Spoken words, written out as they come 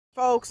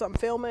Folks, I'm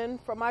filming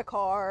from my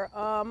car.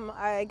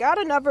 I got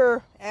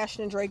another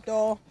Ashton Drake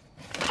doll.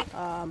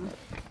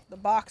 The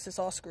box is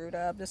all screwed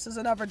up. This is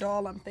another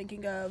doll I'm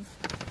thinking of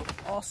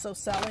also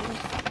selling.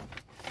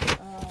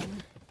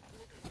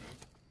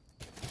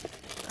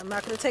 I'm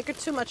not going to take her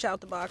too much out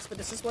the box, but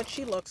this is what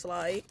she looks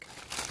like.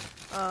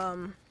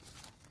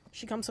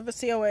 She comes with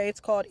a COA.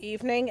 It's called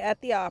Evening at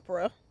the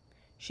Opera.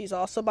 She's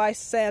also by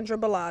Sandra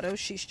Bellato.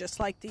 She's just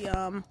like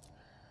the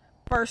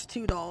first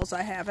two dolls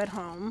I have at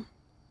home.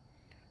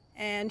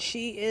 And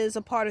she is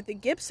a part of the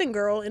Gibson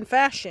Girl in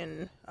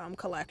Fashion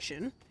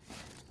collection.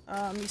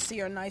 You see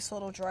her nice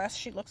little dress.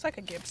 She looks like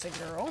a Gibson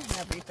Girl and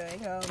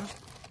everything.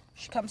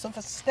 She comes with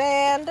a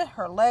stand.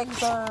 Her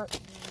legs are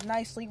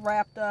nicely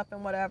wrapped up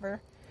and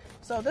whatever.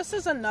 So this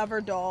is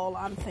another doll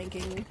I'm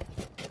thinking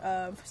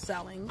of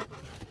selling.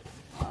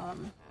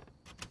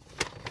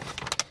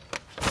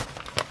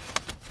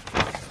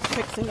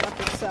 Fixing up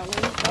and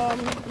selling.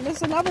 And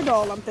there's another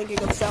doll I'm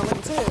thinking of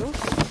selling too.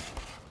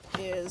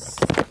 Is...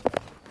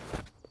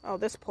 oh,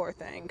 this poor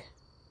thing.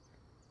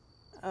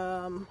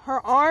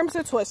 Her arms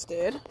are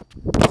twisted.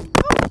 Oh,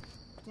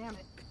 damn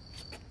it.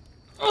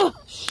 Oh,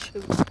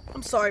 shoot.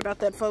 I'm sorry about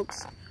that,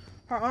 folks.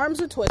 Her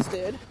arms are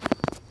twisted.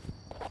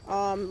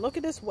 Look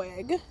at this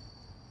wig.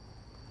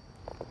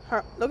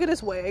 Look at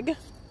this wig.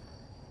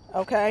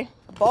 Okay.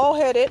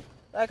 Bald-headed,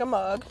 like a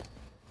mug.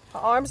 Her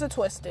arms are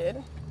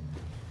twisted.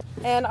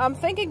 And I'm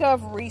thinking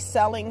of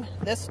reselling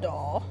this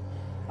doll.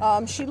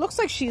 She looks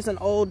like she's an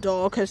old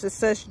doll because it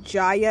says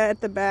Jaya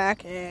at the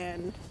back,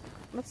 and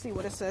let's see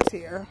what it says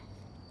here.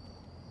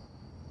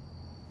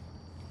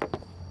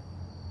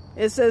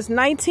 It says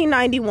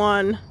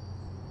 1991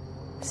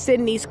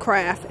 Sydney's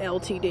Craft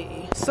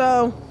Ltd.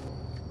 So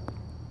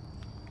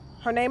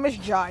her name is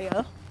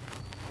Jaya.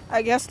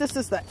 I guess this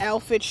is the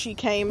outfit she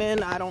came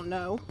in. I don't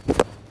know.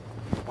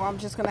 Or I'm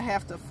just gonna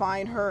have to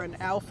find her an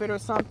outfit or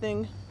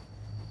something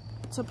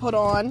to put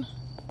on.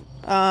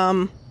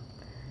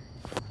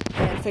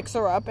 And fix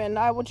her up, and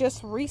I will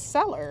just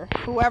resell her.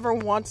 Whoever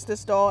wants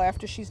this doll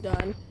after she's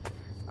done,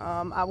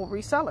 I will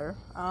resell her.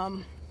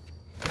 So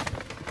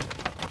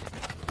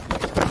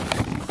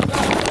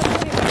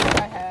that's what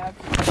I have.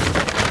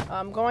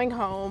 I'm going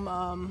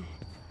home.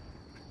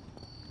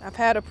 I've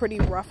had a pretty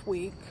rough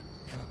week.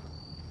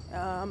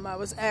 I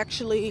was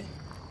actually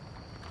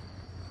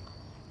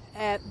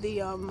at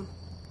the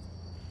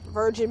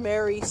Virgin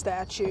Mary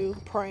statue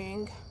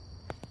praying.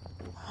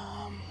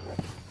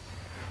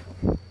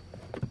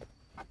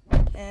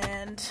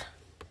 And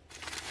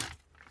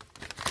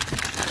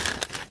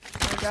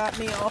they got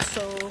me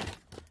also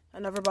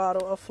another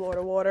bottle of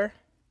Florida water.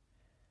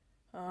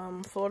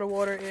 Florida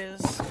water is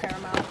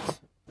paramount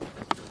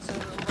to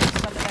erase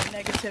some of that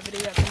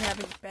negativity. I've been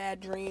having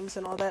bad dreams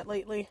and all that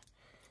lately.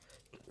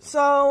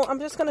 So I'm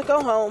just going to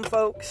go home,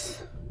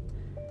 folks,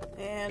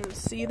 and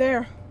see you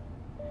there.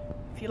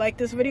 If you like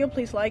this video,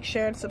 please like,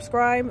 share, and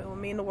subscribe. It will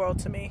mean the world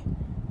to me.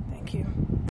 Thank you.